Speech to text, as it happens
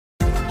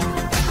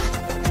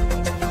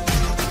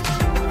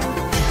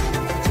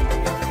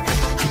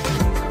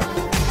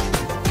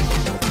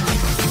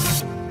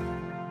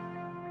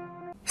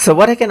So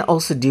what I can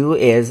also do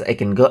is I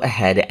can go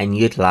ahead and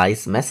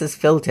utilize message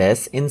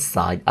filters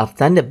inside of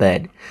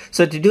Thunderbird.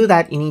 So to do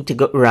that, you need to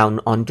go around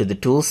onto the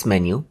tools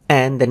menu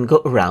and then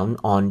go around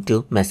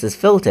onto message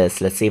filters.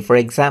 Let's say for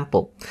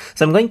example,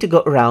 so I'm going to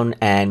go around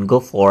and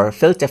go for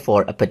filter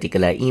for a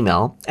particular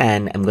email,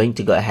 and I'm going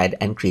to go ahead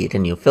and create a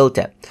new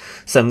filter.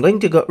 So I'm going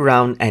to go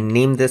around and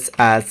name this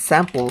as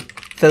sample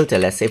filter.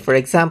 Let's say for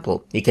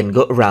example, you can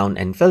go around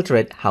and filter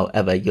it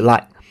however you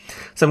like.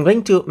 So I'm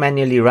going to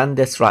manually run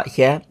this right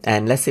here,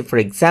 and let's say for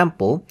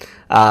example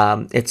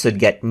it should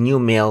get new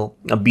mail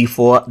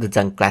before the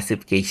junk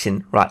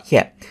classification right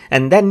here,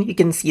 and then you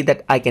can see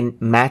that I can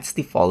match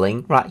the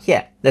following right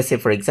here. Let's say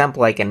for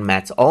example I can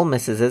match all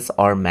messages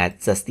or match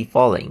just the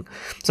following.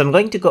 So I'm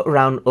going to go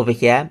around over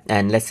here,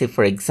 and let's say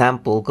for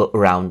example go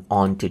around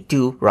onto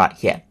 2 right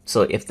here.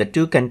 So if the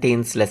 2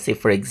 contains, let's say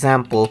for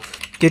example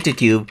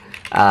tututube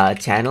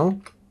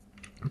channel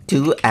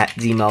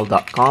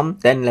 2@gmail.com,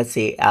 then let's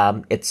say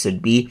it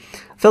should be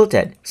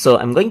filtered. So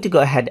I'm going to go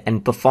ahead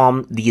and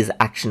perform these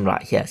action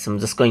right here. So I'm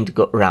just going to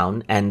go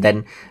around and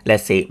then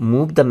let's say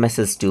move the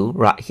message to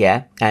right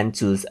here and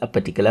choose a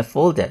particular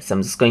folder. So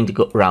I'm just going to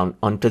go around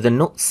onto the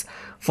notes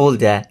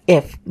folder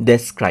if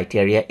this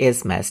criteria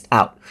is messed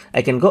out.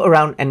 I can go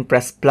around and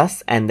press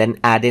plus and then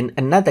add in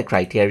another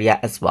criteria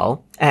as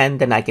well, and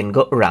then I can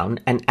go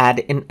around and add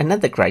in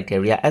another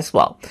criteria as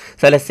well.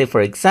 So let's say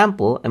for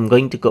example I'm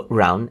going to go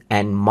around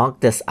and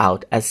mark this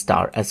out as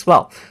star as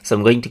well. So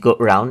I'm going to go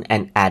around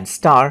and add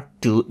star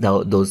to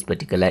those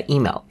particular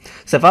email.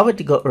 So if I were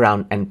to go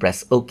around and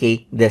press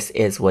OK, this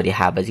is what you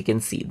have. As you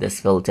can see,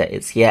 this filter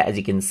is here. As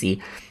you can see,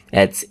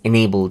 it's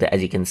enabled,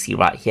 as you can see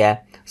right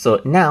here. So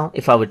now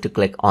if I were to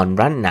click on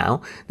run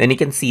now, then you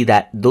can see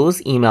that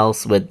those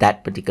emails with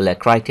that particular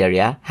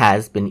criteria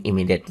has been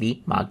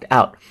immediately marked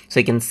out. So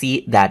you can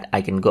see that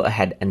I can go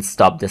ahead and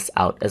stop this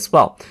out as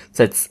well.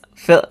 So it's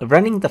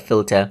running the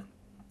filter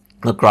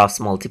across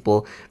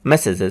multiple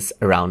messages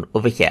around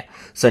over here.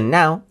 So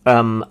now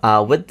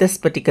with this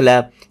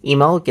particular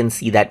email, you can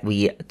see that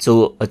we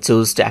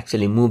chose to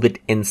actually move it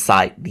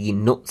inside the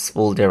notes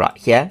folder right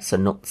here. So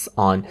notes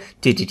on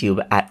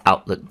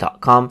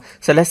tututube@outlook.com.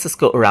 So let's just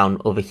go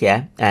around over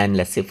here and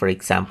let's say for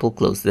example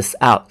close this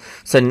out.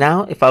 So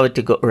now if I were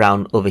to go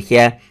around over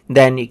here,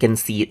 then you can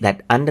see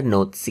that under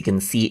notes you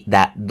can see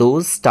that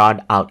those starred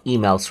out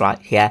emails right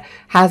here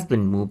has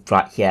been moved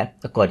right here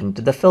according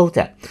to the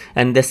filter,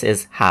 and this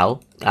is how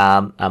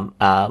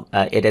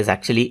it is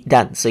actually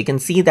done. So you can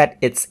see that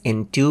it's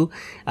in 2.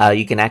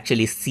 You can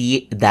actually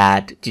see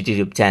that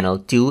YouTube channel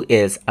 2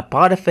 is a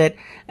part of it,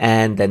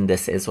 and then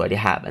this is what you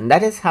have. And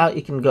that is how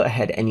you can go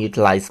ahead and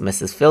utilize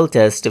message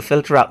filters to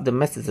filter out the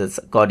messages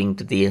according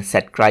to the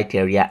set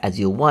criteria as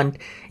you want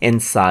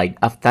inside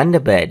of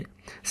Thunderbird.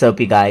 So hope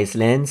you guys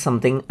learned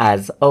something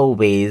as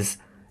always.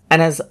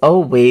 And as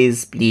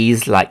always,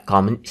 please like,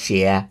 comment,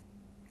 share,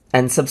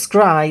 and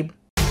subscribe.